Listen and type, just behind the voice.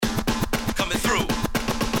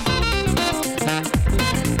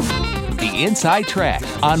The Inside Track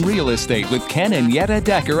on real estate with Ken and Yetta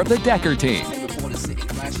Decker of the Decker Team.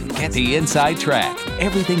 Get the Inside Track.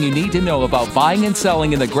 Everything you need to know about buying and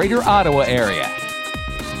selling in the Greater Ottawa area.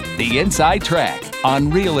 The Inside Track on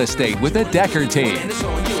real estate with the Decker Team.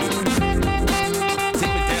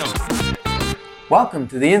 Welcome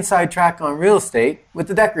to the Inside Track on real estate with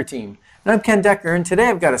the Decker Team. And I'm Ken Decker, and today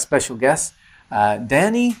I've got a special guest,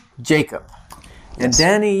 Danny Jacob. And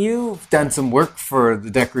Danny, you've done some work for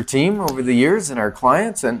the Decker Team over the years, and our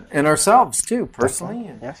clients, and ourselves too, personally,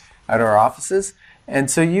 and at our offices.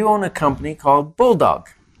 And so you own a company called Bulldog.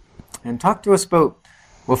 And talk to us about,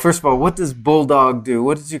 well, first of all, what does Bulldog do?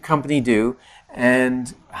 What does your company do?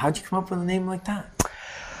 And how'd you come up with a name like that?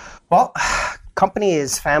 Well, company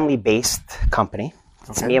is family-based company.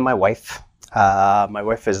 It's me and my wife. My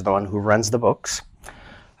wife is the one who runs the books.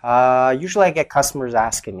 Usually I get customers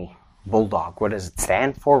asking me, Bulldog, what does it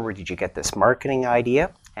stand for? Where did you get this marketing idea?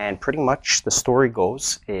 And pretty much the story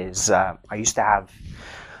goes is I used to have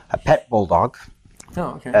a pet bulldog.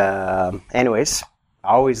 Oh, okay. Anyways,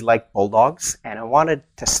 I always liked bulldogs, and I wanted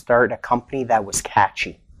to start a company that was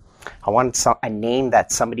catchy. I wanted a name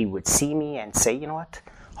that somebody would see me and say, you know what?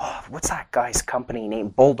 Oh, what's that guy's company name?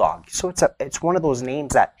 Bulldog. So it's one of those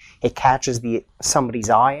names that it catches somebody's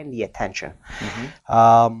eye and the attention.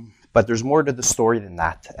 Mm-hmm. But there's more to the story than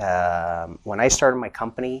that. When I started my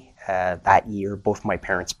company that year, both my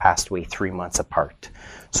parents passed away 3 months apart.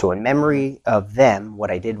 So in memory of them, what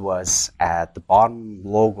I did was at the bottom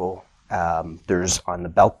logo, there's on the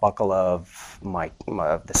belt buckle of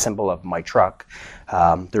the symbol of my truck,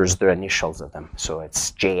 there's the initials of them. So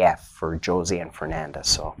it's JF for Jose and Fernanda.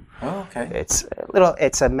 So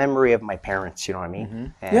it's a memory of my parents, you know what I mean? Mm-hmm.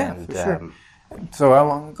 And, yeah, for sure. So how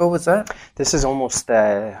long ago was that? This is almost,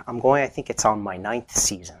 I think it's on my 9th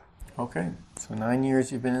season. Okay, so 9 years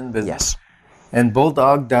you've been in business. Yes. And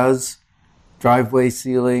Bulldog does driveway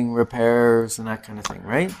sealing, repairs, and that kind of thing,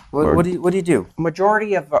 right? What do you do?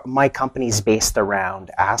 Majority of my company is based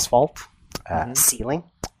around asphalt, sealing,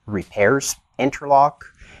 repairs, interlock,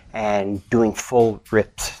 and doing full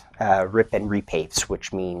rip and repaves,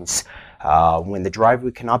 which means when the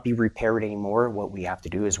driveway cannot be repaired anymore, what we have to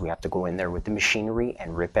do is we have to go in there with the machinery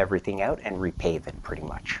and rip everything out and repave it pretty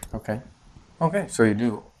much. Okay, so you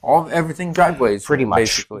do everything driveways? Pretty much.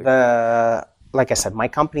 Basically. Like I said, my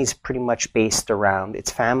company is pretty much based around its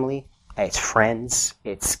family, its friends,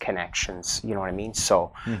 its connections, you know what I mean?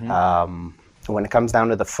 So when it comes down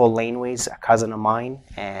to the full laneways, a cousin of mine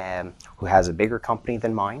who has a bigger company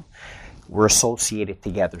than mine, we're associated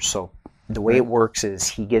together. So the way it works is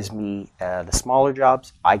he gives me the smaller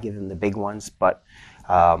jobs, I give him the big ones, but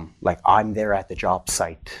I'm there at the job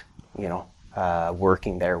site,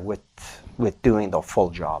 working there with doing the full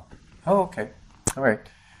job. Oh, okay. All right.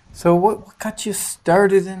 So what got you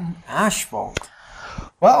started in asphalt?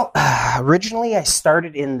 Well, originally I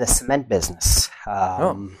started in the cement business.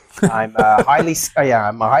 I'm a highly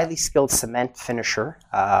skilled cement finisher.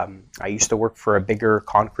 I used to work for a bigger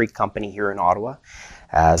concrete company here in Ottawa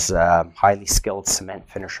as a highly skilled cement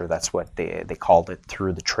finisher. That's what they called it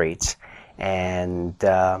through the trades. And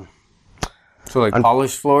so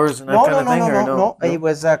polished floors and that kind of thing? No. It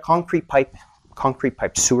was concrete pipes,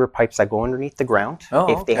 sewer pipes that go underneath the ground.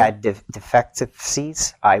 If they had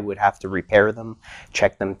defectives, I would have to repair them,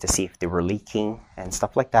 check them to see if they were leaking and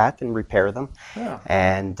stuff like that, and repair them. Yeah.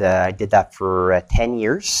 And I did that for 10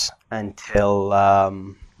 years until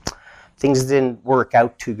things didn't work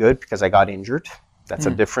out too good because I got injured. That's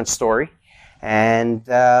a different story. And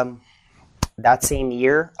that same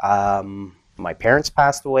year, my parents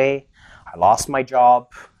passed away. I lost my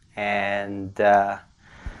job, and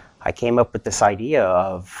I came up with this idea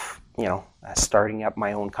of, starting up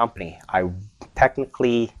my own company.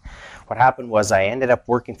 What happened was I ended up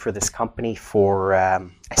working for this company for a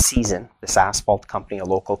season, this asphalt company, a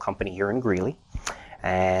local company here in Greeley.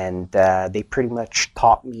 And they pretty much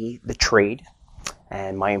taught me the trade.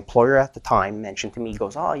 And my employer at the time mentioned to me, he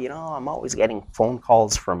goes, I'm always getting phone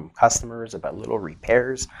calls from customers about little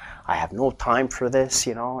repairs. I have no time for this,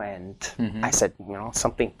 and I said,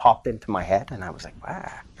 something popped into my head, and I was like, wow,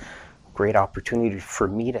 great opportunity for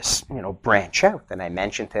me to, branch out. And I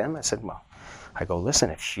mentioned to him, I said,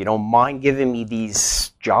 listen, if you don't mind giving me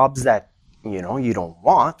these jobs that, you don't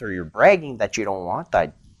want, or you're bragging that you don't want,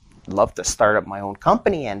 I'd love to start up my own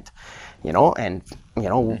company and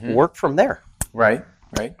work from there. Right.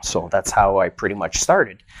 So that's how I pretty much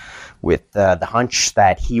started, with the hunch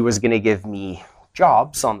that he was going to give me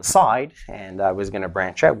jobs on the side and I was going to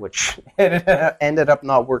branch out, which ended up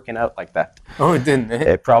not working out like that. Oh, it didn't.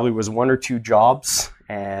 It probably was 1 or 2 jobs,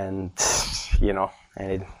 and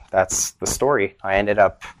that's the story. I ended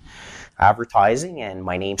up advertising, and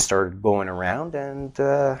my name started going around, and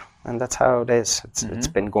that's how it is. It's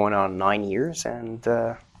been going on 9 years, and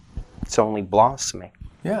it's only blossoming.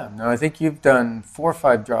 Yeah, no, I think you've done 4 or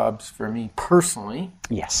 5 jobs for me personally.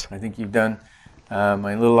 Yes. I think you've done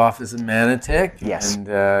my little office in Manotick. Yes. And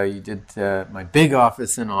you did my big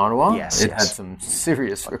office in Ottawa. Yes, It yes. had some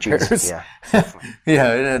serious repairs. Jesus, yeah.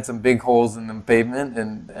 Yeah, it had some big holes in the pavement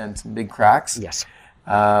and some big cracks. Yes.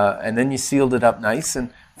 And then you sealed it up nice.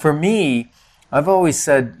 And for me, I've always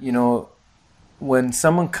said, you know, when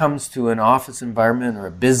someone comes to an office environment or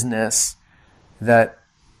a business, that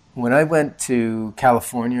when I went to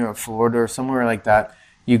California or Florida or somewhere like that,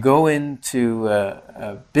 you go into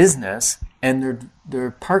a business and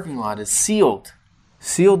their parking lot is sealed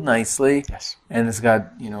nicely. Yes. And it's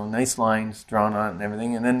got, you know, nice lines drawn on it and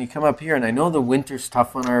everything. And then you come up here, and I know the winter's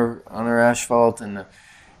tough on our asphalt, and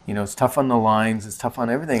you know, it's tough on the lines, it's tough on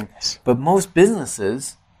everything. Yes. But most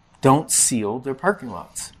businesses don't seal their parking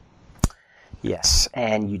lots. Yes,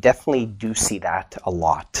 and you definitely do see that a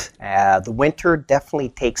lot. The winter definitely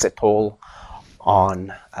takes a toll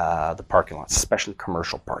on the parking lots, especially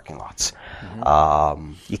commercial parking lots.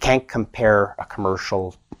 You can't compare a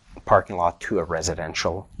commercial parking lot to a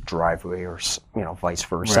residential driveway, or vice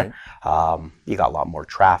versa. You got a lot more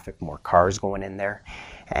traffic, more cars going in there.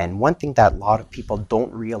 And one thing that a lot of people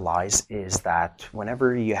don't realize is that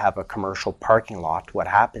whenever you have a commercial parking lot, what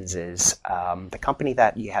happens is the company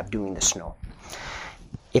that you have doing the snow,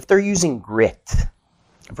 if they're using grit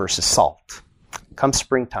versus salt, come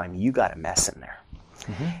springtime, you got a mess in there.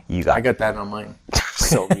 I got that on mine.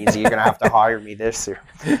 So easy. You're going to have to hire me this year.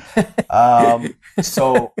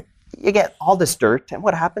 So you get all this dirt, and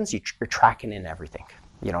what happens? You're tracking in everything.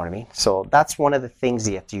 You know what I mean? So that's one of the things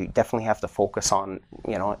you definitely have to focus on,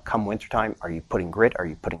 you know, come wintertime. Are you putting grit? Are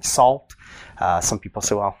you putting salt? Some people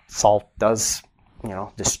say, well, salt does, you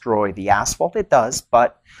know, destroy the asphalt. It does,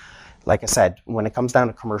 but like I said, when it comes down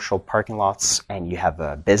to commercial parking lots and you have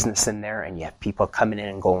a business in there and you have people coming in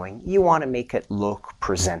and going, you want to make it look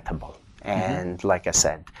presentable. And like I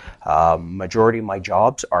said, majority of my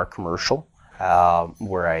jobs are commercial,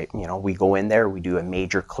 where we go in there, we do a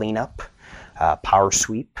major cleanup, power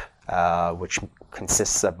sweep, which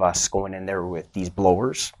consists of us going in there with these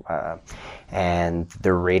blowers, and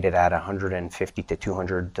they're rated at 150 to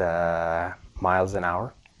 200 miles an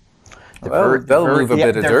hour. They'll move a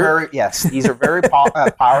bit of dirt. Yes, these are very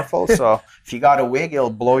powerful. So if you got a wig,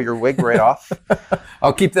 it'll blow your wig right off.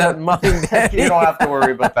 I'll keep that in mind. You don't have to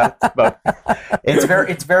worry about that. But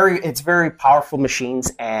it's very powerful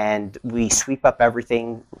machines, and we sweep up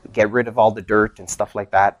everything, get rid of all the dirt and stuff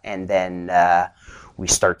like that, and then we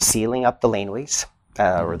start sealing up the laneways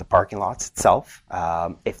or the parking lots itself.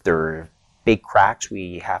 If there are big cracks,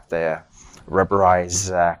 we have to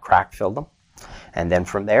rubberize, crack fill them. And then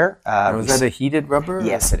from there... is that a heated rubber?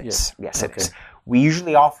 Yes, it is. Yes, it is. We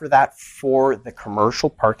usually offer that for the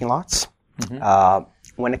commercial parking lots.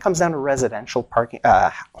 When it comes down to residential parking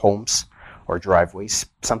homes or driveways,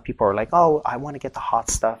 some people are like, oh, I want to get the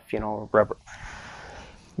hot stuff, you know, rubber.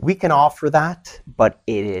 We can offer that, but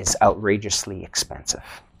it is outrageously expensive.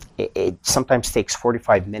 It sometimes takes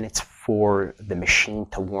 45 minutes for the machine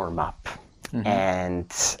to warm up.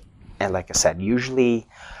 And like I said, usually...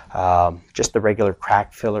 just the regular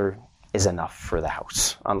crack filler is enough for the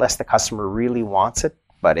house, unless the customer really wants it,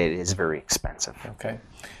 but it is very expensive. Okay.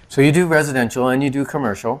 So you do residential and you do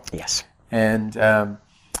commercial. Yes. And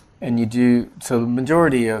you do, so the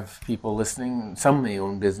majority of people listening, some may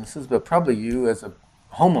own businesses, but probably you as a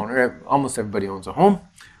homeowner, almost everybody owns a home,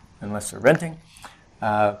 unless they're renting.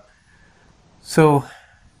 So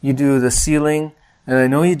you do the sealing, and I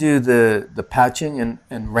know you do the patching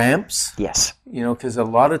and ramps. Yes. You know, because a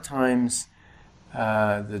lot of times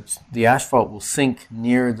the asphalt will sink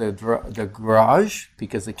near the garage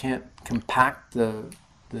because they can't compact the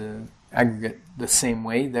aggregate the same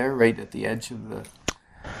way there, right at the edge of the...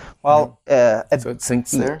 Well, so it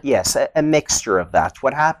sinks there? Yes, a mixture of that.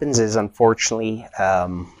 What happens is, unfortunately,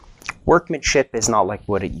 workmanship is not like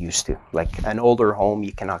what it used to. Like an older home,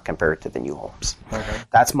 you cannot compare it to the new homes. Okay.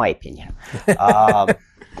 That's my opinion.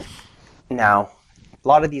 Now, a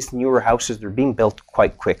lot of these newer houses, they're being built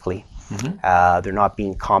quite quickly. They're not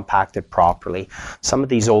being compacted properly. Some of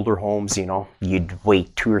these older homes, you know, you'd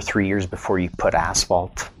wait 2 or 3 years before you put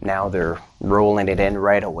asphalt. Now they're rolling it in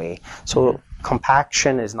right away. So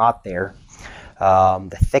compaction is not there.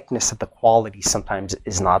 The thickness of the quality sometimes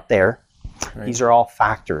is not there. Right. These are all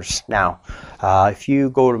factors. Now, if you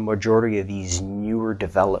go to majority of these newer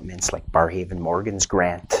developments like Barrhaven, Morgan's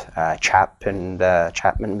Grant, Chapman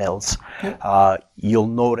Mills, you'll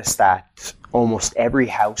notice that almost every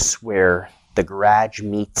house where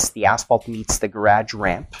the asphalt meets the garage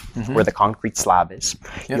ramp where the concrete slab is,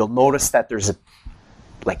 you'll notice that there's a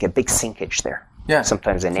big sinkage there. Yeah.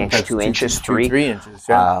 Sometimes an inch, 2 inches, 3 inches.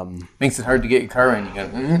 Yeah. Makes it hard to get your car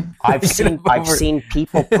in. I've seen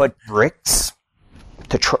people put bricks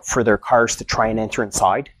for their cars to try and enter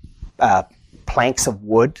inside. Planks of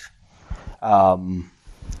wood.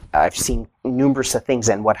 I've seen numerous of things,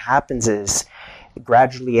 and what happens is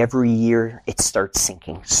gradually every year it starts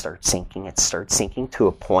sinking to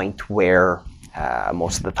a point where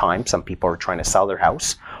most of the time some people are trying to sell their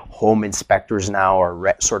house. Home inspectors now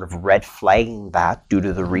are sort of red flagging that due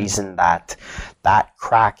to the reason that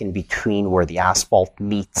crack in between where the asphalt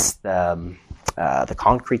meets the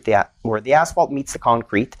concrete, where the asphalt meets the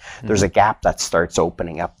concrete, there's a gap that starts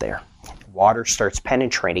opening up there. Water starts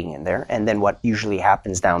penetrating in there, and then what usually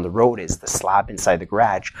happens down the road is the slab inside the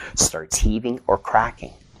garage starts heaving or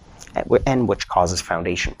cracking, and which causes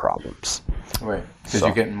foundation problems. Right, because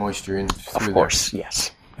you're getting moisture in through Of course,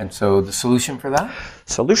 yes. And so the solution for that?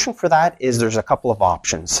 Solution for that is there's a couple of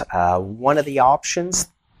options. One of the options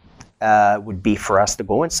would be for us to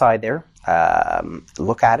go inside there,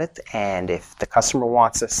 look at it, and if the customer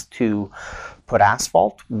wants us to put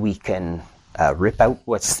asphalt, we can rip out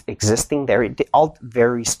what's existing there. It all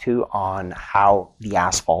varies too on how the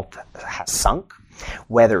asphalt has sunk,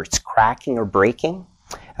 whether it's cracking or breaking.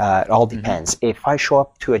 It all depends. If I show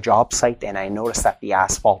up to a job site and I notice that the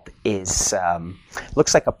asphalt is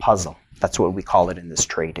looks like a puzzle, that's what we call it in this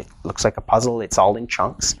trade. It looks like a puzzle. It's all in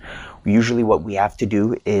chunks. Usually what we have to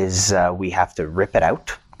do is we have to rip it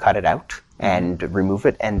out, cut it out, and remove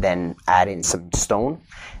it, and then add in some stone,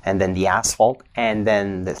 and then the asphalt, and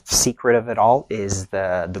then the secret of it all is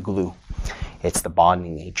the glue. It's the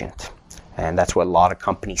bonding agent. And that's what a lot of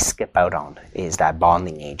companies skip out on, is that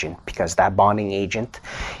bonding agent, because that bonding agent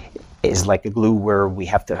is like a glue where we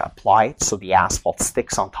have to apply it so the asphalt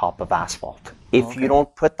sticks on top of asphalt. If you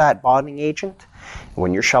don't put that bonding agent,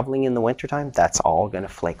 when you're shoveling in the wintertime, that's all going to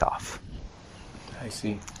flake off. I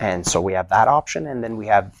see. And so we have that option, and then we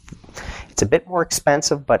have, it's a bit more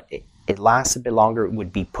expensive, but it lasts a bit longer, it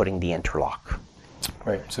would be putting the interlock.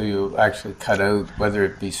 Right, so you actually cut out, whether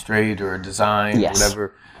it be straight or design,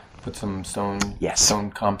 whatever, put some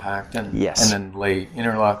stone compact, and then lay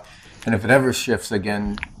interlock. And if it ever shifts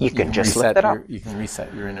again, you can just lift it up. You can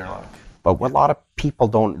reset your interlock. But what a lot of people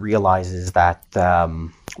don't realize is that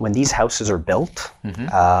when these houses are built,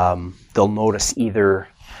 they'll notice either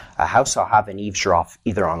a house will have an eaves trough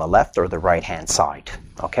either on the left or the right-hand side,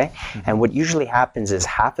 okay? And what usually happens is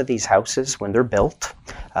half of these houses, when they're built,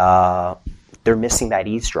 they're missing that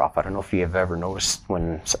eaves trough. I don't know if you have ever noticed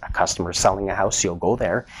when a customer is selling a house, you'll go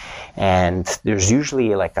there, and there's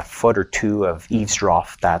usually like a foot or two of eaves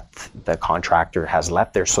trough that the contractor has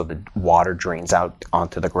left there so the water drains out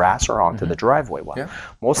onto the grass or onto the driveway. Well,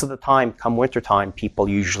 most of the time, come wintertime, people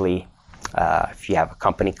usually, if you have a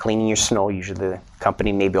company cleaning your snow, usually the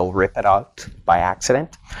company maybe will rip it out by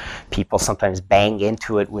accident. People sometimes bang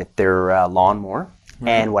into it with their lawnmower.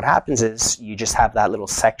 And what happens is you just have that little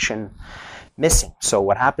section missing. So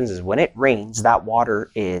what happens is when it rains, that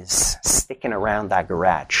water is sticking around that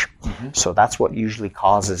garage. So that's what usually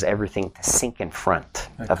causes everything to sink in front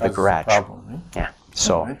of the garage. Problem, yeah.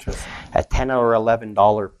 So a $10 or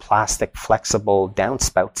 $11 plastic flexible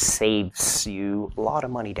downspout saves you a lot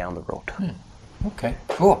of money down the road. Okay,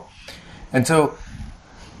 cool. And so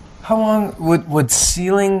how long would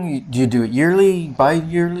sealing, do you do it yearly,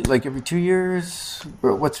 bi-yearly, like every 2 years?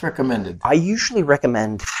 What's recommended? I usually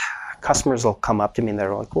recommend, customers will come up to me and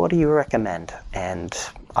they're like, what do you recommend? And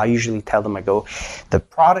I usually tell them, I go, the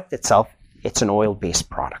product itself, it's an oil-based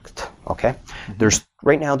product, okay?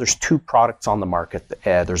 Right now, there's two products on the market.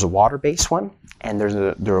 There's a water-based one, and there's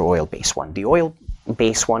an oil-based one. The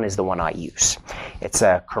oil-based one is the one I use. It's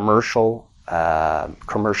a commercial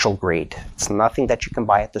grade. It's nothing that you can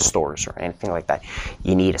buy at the stores or anything like that.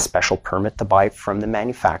 You need a special permit to buy it from the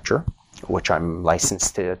manufacturer, which I'm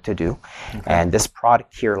licensed to do. And this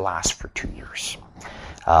product here lasts for 2 years.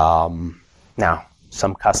 Now,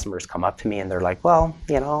 some customers come up to me and they're like, well,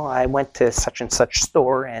 I went to such and such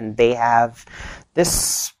store and they have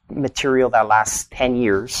this material that lasts 10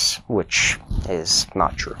 years, which is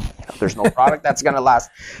not true. There's no product that's going to last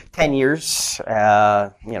 10 years.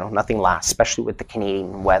 Nothing lasts, especially with the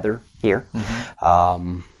Canadian weather here.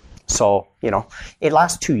 So, it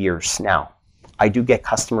lasts 2 years now. I do get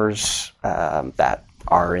customers that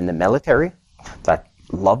are in the military that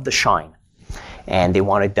love the shine and they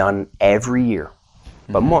want it done every year.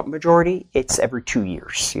 But majority, it's every 2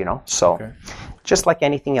 years, So Just like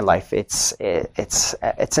anything in life, it's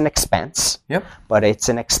an expense. Yep. But it's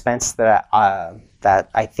an expense that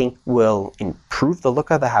I think will improve the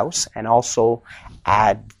look of the house and also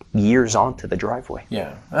add years onto the driveway.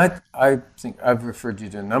 Yeah, I think I've referred you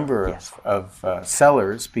to a number of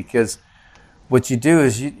sellers, because what you do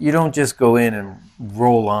is you don't just go in and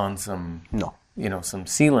roll on some some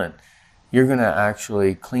sealant. You're going to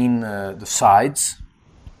actually clean the sides.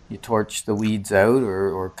 You torch the weeds out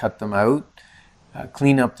or cut them out.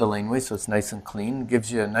 Clean up the laneway so it's nice and clean. It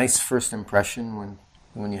gives you a nice first impression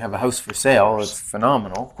when you have a house for sale. It's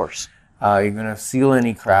phenomenal. Of course. You're going to seal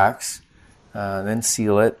any cracks, then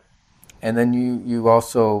seal it. And then you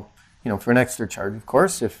also, for an extra charge, of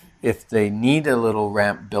course, if they need a little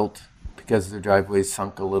ramp built because their driveway's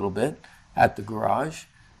sunk a little bit at the garage,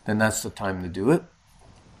 then that's the time to do it.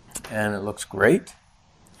 And it looks great.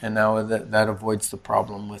 And now that avoids the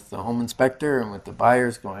problem with the home inspector and with the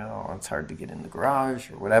buyers going, oh, it's hard to get in the garage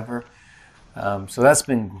or whatever. So that's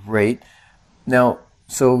been great. Now,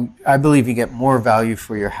 so I believe you get more value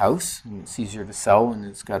for your house. And it's easier to sell and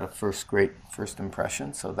it's got a great first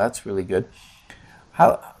impression. So that's really good.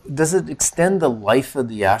 How does it extend the life of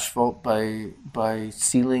the asphalt by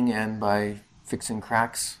sealing and by fixing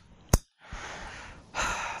cracks?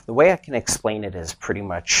 The way I can explain it is pretty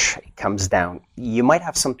much it comes down. You might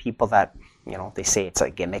have some people that, they say it's a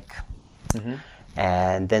gimmick. Mm-hmm.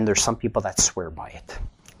 And then there's some people that swear by it.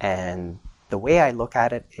 And the way I look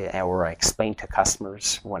at it, or I explain to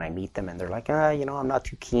customers when I meet them and they're like, I'm not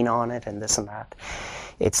too keen on it and this and that.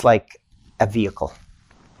 It's like a vehicle.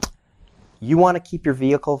 You want to keep your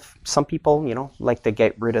vehicle. Some people, like to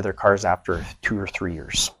get rid of their cars after 2 or 3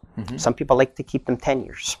 years. Mm-hmm. Some people like to keep them 10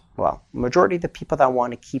 years. Well, majority of the people that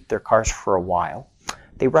want to keep their cars for a while,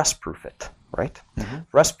 they rust-proof it, right? Mm-hmm.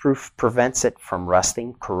 Rust-proof prevents it from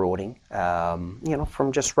rusting, corroding,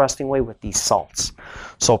 from just rusting away with these salts.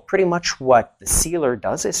 So pretty much what the sealer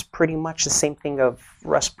does is pretty much the same thing of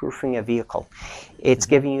rust-proofing a vehicle. It's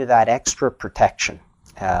giving you that extra protection.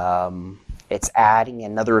 It's adding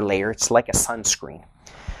another layer. It's like a sunscreen.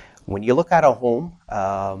 When you look at a home,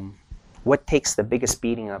 what takes the biggest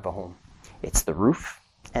beating of a home? It's the roof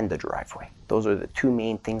and the driveway. Those are the two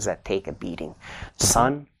main things that take a beating.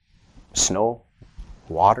 Sun, snow,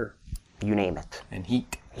 water, you name it. And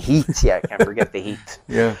heat. Heat, yeah, I can't forget the heat.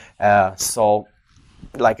 Yeah. So,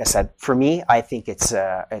 like I said, for me, I think it's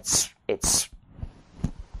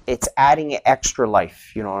adding extra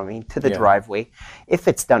life, to the driveway if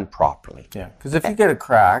it's done properly. Yeah, because if you get a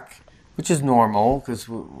crack, which is normal because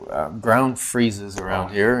ground freezes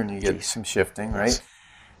around here and you get some shifting, right? Yes.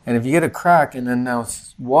 And if you get a crack and then now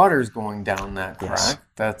water's going down that crack,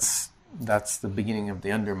 that's the beginning of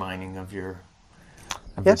the undermining of your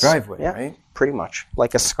driveway, right? Pretty much.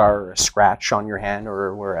 Like a scar or a scratch on your hand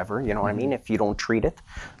or wherever, what I mean? If you don't treat it,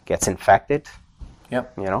 it gets infected.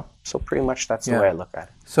 Yep. So pretty much that's the way I look at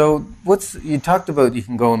it. So you talked about you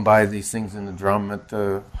can go and buy these things in the drum at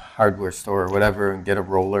the hardware store or whatever and get a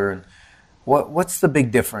roller. And what's the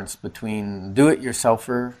big difference between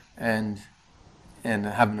do-it-yourselfer and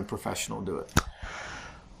having a professional do it?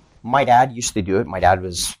 My dad used to do it. My dad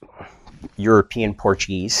was European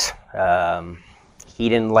Portuguese. He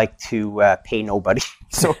didn't like to pay nobody,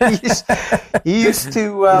 so he used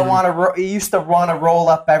to want to roll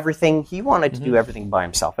up everything. He wanted to do everything by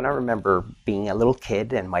himself. And I remember being a little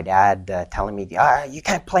kid and my dad telling me, "You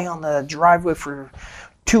can't play on the driveway for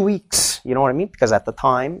 2 weeks." You know what I mean? Because at the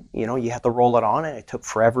time, you had to roll it on, and it took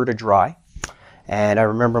forever to dry. And I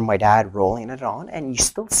remember my dad rolling it on, and you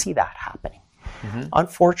still see that happening. Mm-hmm.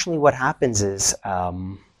 Unfortunately, what happens is I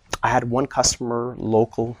had one customer,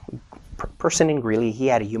 local person in Greeley. He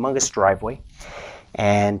had a humongous driveway,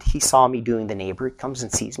 and he saw me doing the neighbor. He comes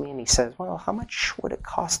and sees me, and he says, "Well, how much would it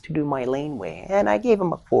cost to do my laneway?" And I gave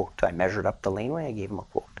him a quote. I measured up the laneway. I gave him a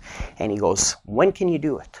quote. And he goes, "When can you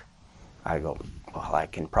do it?" I go, "Well, I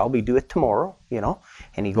can probably do it tomorrow,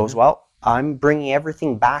 And he goes, "Well, I'm bringing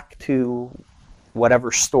everything back to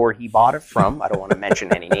whatever store he bought it from." I don't want to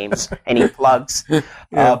mention any names, any plugs.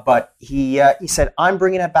 But he said, "I'm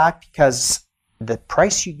bringing it back because the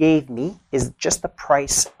price you gave me is just the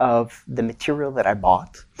price of the material that I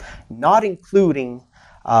bought, not including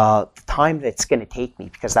the time that it's going to take me,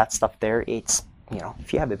 because that stuff there, it's,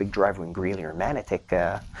 if you have a big driveway in Greeley or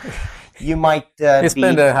Manotick, you might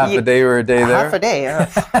spend a half a day or a day there. Half a day.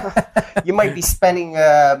 You might be spending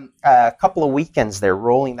a couple of weekends there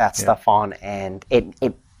rolling that stuff on, and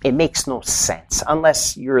it makes no sense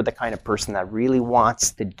unless you're the kind of person that really wants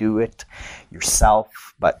to do it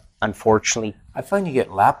yourself. But unfortunately, I find you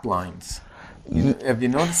get lap lines. Have you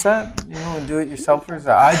noticed that? In do-it-yourselfers?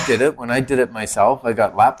 I did it. When I did it myself, I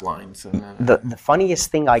got lap lines. And The funniest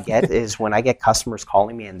thing I get is when I get customers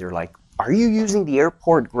calling me and they're like, "Are you using the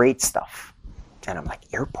airport grade stuff?" And I'm like,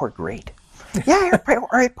 "Airport grade?" "Yeah,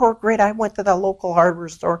 airport grade. I went to the local hardware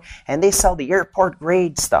store and they sell the airport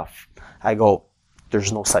grade stuff." I go,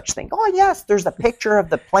 "There's no such thing." "Oh yes, there's a picture of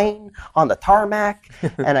the plane on the tarmac."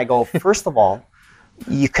 And I go, first of all,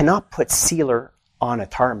 you cannot put sealer on a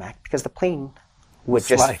tarmac because the plane would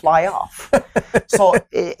just fly off. So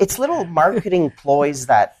it's little marketing ploys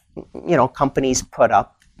that companies put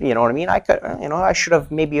up. You know what I mean? I should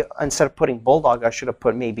have maybe, instead of putting Bulldog, I should have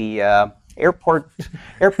put maybe airport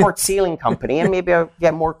sealing company, and maybe I'll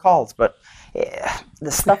get more calls. But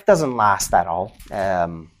the stuff doesn't last at all.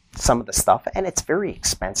 Some of the stuff, and it's very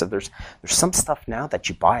expensive. There's some stuff now that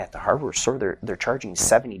you buy at the hardware store. They're charging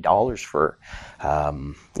 $70 for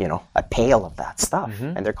a pail of that stuff,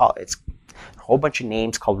 and it's a whole bunch of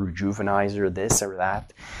names called Rejuvenizer, this or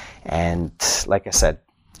that. And like I said,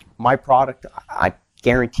 my product, I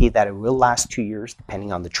guarantee that it will last 2 years,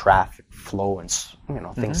 depending on the traffic flow and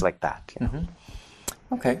things like that.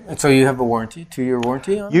 Okay, and so you have a warranty, 2-year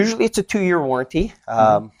warranty on it? Usually it's a 2-year warranty.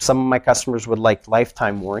 Some of my customers would like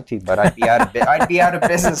lifetime warranty, but I'd be out of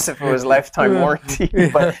business if it was lifetime warranty.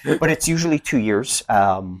 But it's usually 2 years.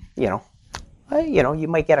 You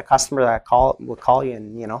might get a customer that will call you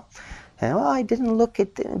and I didn't look,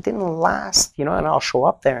 it didn't last, and I'll show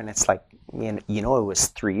up there and it's like, it was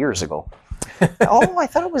 3 years ago. "Oh, I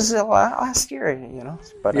thought it was last year,"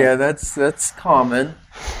 But yeah, that's common.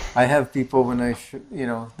 I have people when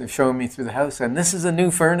they're showing me through the house, and this is a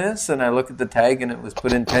new furnace, and I look at the tag, and it was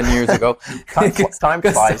put in 10 years ago. Time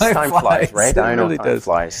flies, right? I know time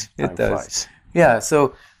flies. It does. Yeah.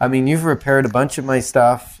 So you've repaired a bunch of my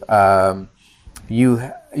stuff.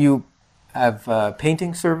 You have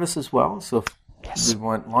painting service as well. So if you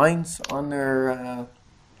want lines on their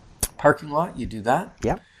parking lot, you do that.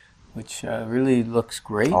 Yeah. Which really looks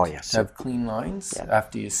great. Oh, yes. To have clean lines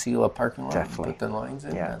after you seal a parking lot. Definitely. And put the lines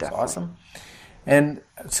in. Yeah, That's definitely. awesome. And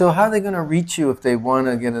so how are they going to reach you if they want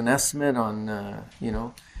to get an estimate on,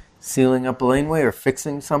 sealing up a laneway or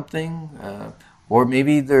fixing something? Or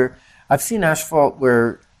maybe I've seen asphalt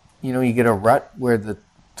where, you get a rut where the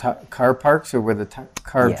car parks or where the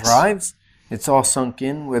car drives. It's all sunk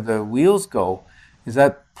in where the wheels go. Is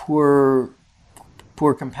that poor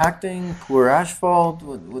compacting, poor asphalt?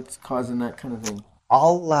 What's causing that kind of thing?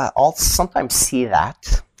 I'll sometimes see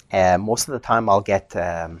that. Most of the time I'll get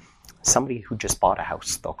somebody who just bought a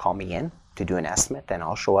house. They'll call me in to do an estimate, and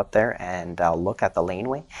I'll show up there and I'll look at the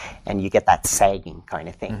laneway, and you get that sagging kind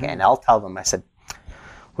of thing. And I'll tell them, I said,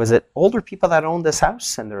 "Was it older people that owned this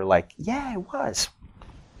house?" And they're like, "Yeah, it was."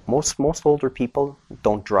 Most older people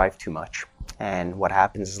don't drive too much. And what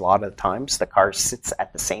happens is a lot of the times the car sits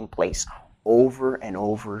at the same place over and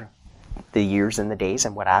over the years and the days,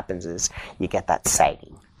 and what happens is you get that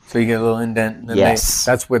sagging. So you get a little indent, and then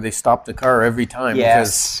that's where they stop the car every time.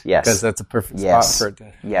 Yes, because that's a perfect spot for it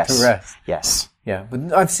to rest. Yes. Yeah,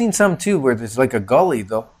 but I've seen some too where there's like a gully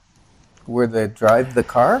though, where they drive the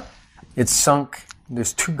car. It's sunk.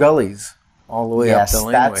 There's 2 gullies all the way up the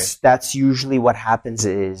laneway. That's usually what happens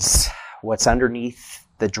is what's underneath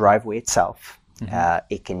the driveway itself.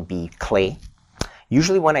 It can be clay.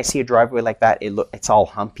 Usually when I see a driveway like that, it's all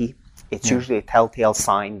humpy. It's usually a telltale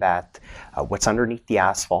sign that what's underneath the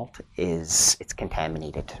asphalt it's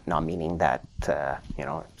contaminated. Not meaning that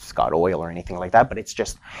it's got oil or anything like that, but it's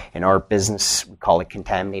just, in our business we call it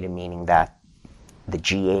contaminated, meaning that the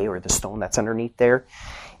GA or the stone that's underneath there,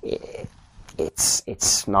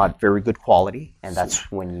 it's not very good quality, and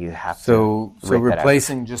that's when you have to. So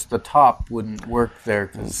replacing just the top wouldn't work there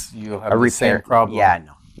because you'll have the same problem. Yeah,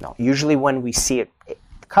 no. Usually when we see it, the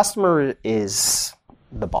customer is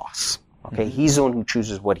the boss. Okay, he's the one who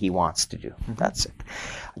chooses what he wants to do. That's it.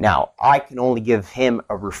 Now, I can only give him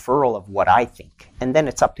a referral of what I think, and then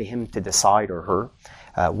it's up to him to decide, or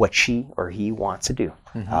her, what she or he wants to do.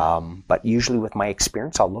 But usually with my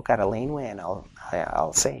experience, I'll look at a laneway and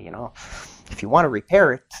I'll say, if you want to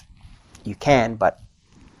repair it, you can, but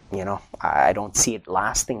I don't see it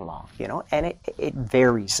lasting long, and it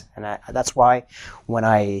varies. And that's why when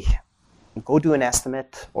I go do an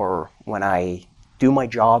estimate or when I do my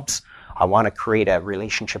jobs, I want to create a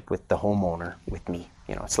relationship with the homeowner, with me.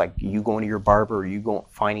 It's like you going to your barber or you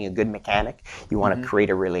finding a good mechanic. You want to create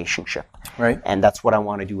a relationship. Right. And that's what I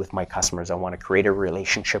want to do with my customers. I want to create a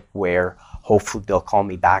relationship where hopefully they'll call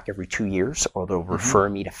me back every 2 years, or they'll refer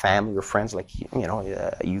me to family or friends like,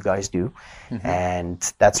 you guys do. And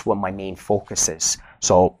that's what my main focus is.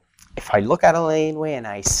 So if I look at a laneway and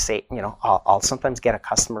I say, I'll sometimes get a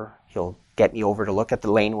customer, He'll get me over to look at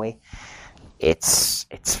the laneway. It's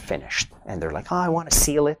finished, and they're like, "Oh, I want to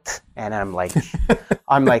seal it," and I'm like,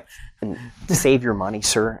 "Save your money,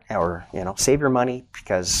 sir, or save your money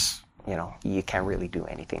because you can't really do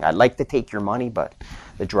anything. I'd like to take your money, but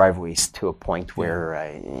the driveway's to a point where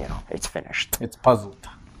it's finished." It's puzzled.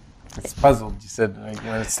 It's puzzled. You said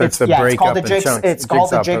when it starts to break up in chunks. It's called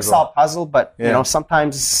the jigsaw puzzle, but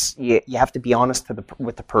sometimes you have to be honest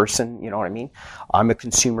with the person. You know what I mean? I'm a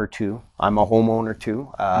consumer too. I'm a homeowner too.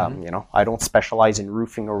 I don't specialize in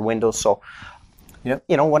roofing or windows, so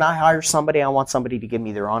when I hire somebody, I want somebody to give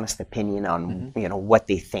me their honest opinion on what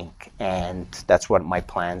they think, and that's what my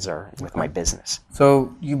plans are with my business.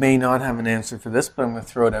 So you may not have an answer for this, but I'm going to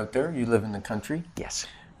throw it out there. You live in the country. Yes.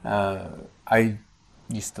 I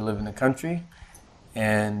used to live in the country,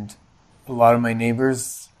 and a lot of my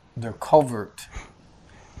neighbors, they're culvert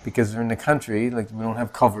because they're in the country. Like, we don't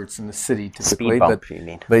have culverts in the city typically. Speed bump, you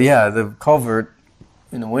mean? But yeah, the culvert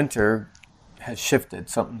in the winter has shifted.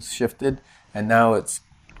 Something's shifted, and now it's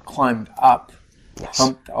climbed up,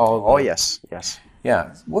 pumped all. Oh yes.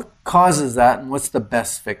 Yeah. What causes that, and what's the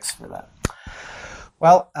best fix for that?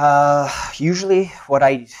 Well, usually what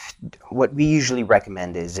we usually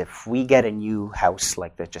recommend is if we get a new house,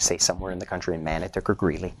 like let's just say somewhere in the country in Manotick or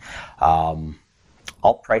Greeley,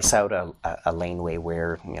 I'll price out a laneway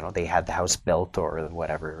where they had the house built or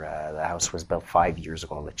whatever. The house was built 5 years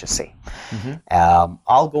ago, let's just say.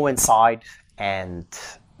 I'll go inside and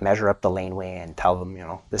measure up the laneway and tell them,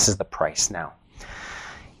 this is the price now.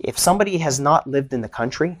 If somebody has not lived in the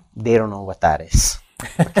country, they don't know what that is.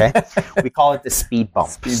 Okay, we call it the speed bump.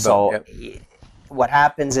 What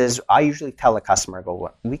happens is I usually tell a customer,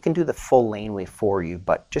 we can do the full laneway for you,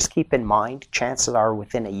 but just keep in mind, chances are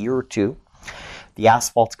within a year or two, the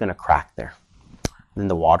asphalt's going to crack there. Then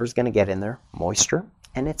the water's going to get in there, moisture,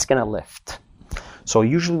 and it's going to lift. So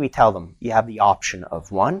usually we tell them, you have the option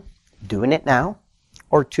of 1, doing it now,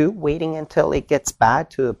 or 2, waiting until it gets bad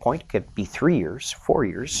to the point, it could be 3 years, 4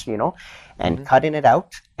 years, and cutting it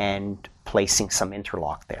out and placing some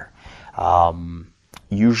interlock there.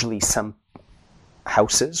 Usually some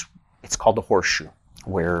houses, it's called a horseshoe,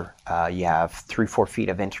 where you have 3-4 feet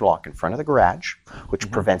of interlock in front of the garage,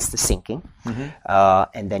 which prevents the sinking.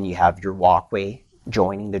 And then you have your walkway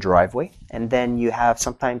joining the driveway. And then you have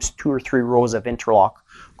sometimes 2 or 3 rows of interlock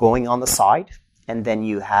going on the side. And then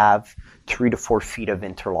you have 3 to 4 feet of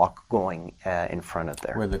interlock going in front of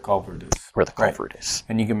there. Where the culvert is. Where the culvert is.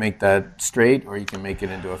 And you can make that straight, or you can make it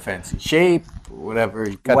into a fancy shape, whatever.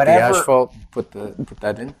 You cut the asphalt, put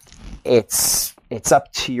that in. It's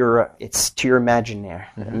up to your imaginary,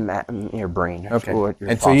 your brain. Okay.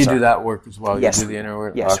 And so you do that work as well. Yes. You do the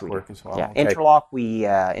interlock work as well. Yeah. Okay.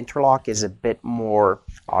 Interlock is a bit more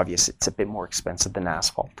obvious. It's a bit more expensive than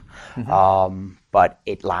asphalt, but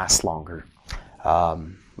it lasts longer.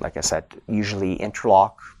 Like I said, usually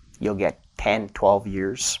interlock, you'll get 10, 12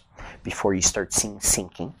 years before you start seeing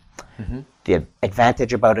sinking. The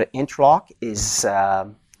advantage about an interlock is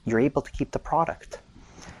you're able to keep the product.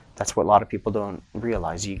 That's what a lot of people don't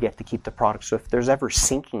realize. You get to keep the product. So if there's ever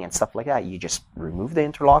sinking and stuff like that, you just remove the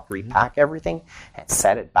interlock, repack everything, and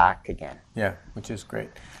set it back again. Yeah, which is great.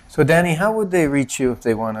 So Danny, how would they reach you if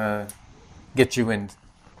they want to get you in?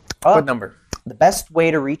 What number? The best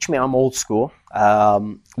way to reach me, I'm old school,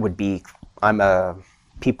 would be, I'm a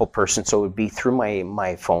people person, so it would be through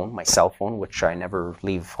my phone, my cell phone, which I never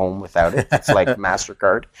leave home without it. It's like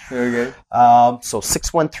MasterCard. Okay. So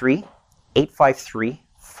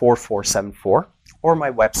 613-853-4474, or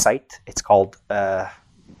my website. It's called,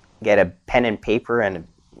 get a pen and paper and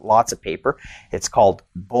lots of paper. It's called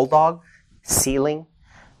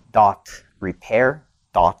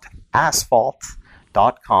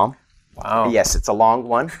bulldogsealing.repair.asphalt.com. Wow. Yes, it's a long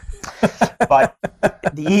one. But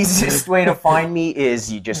the easiest way to find me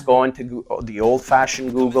is you just go into the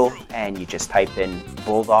old-fashioned Google and you just type in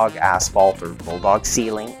Bulldog Asphalt or Bulldog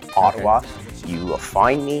Sealing, Ottawa. You will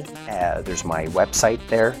find me. There's my website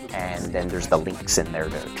there, and then there's the links in there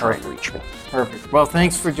to try and reach me. Perfect. Well,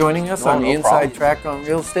 thanks for joining us on the Inside Track on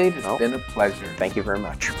Real Estate. It's been a pleasure. Thank you very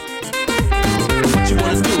much. What you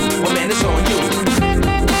wanna do? Well, man,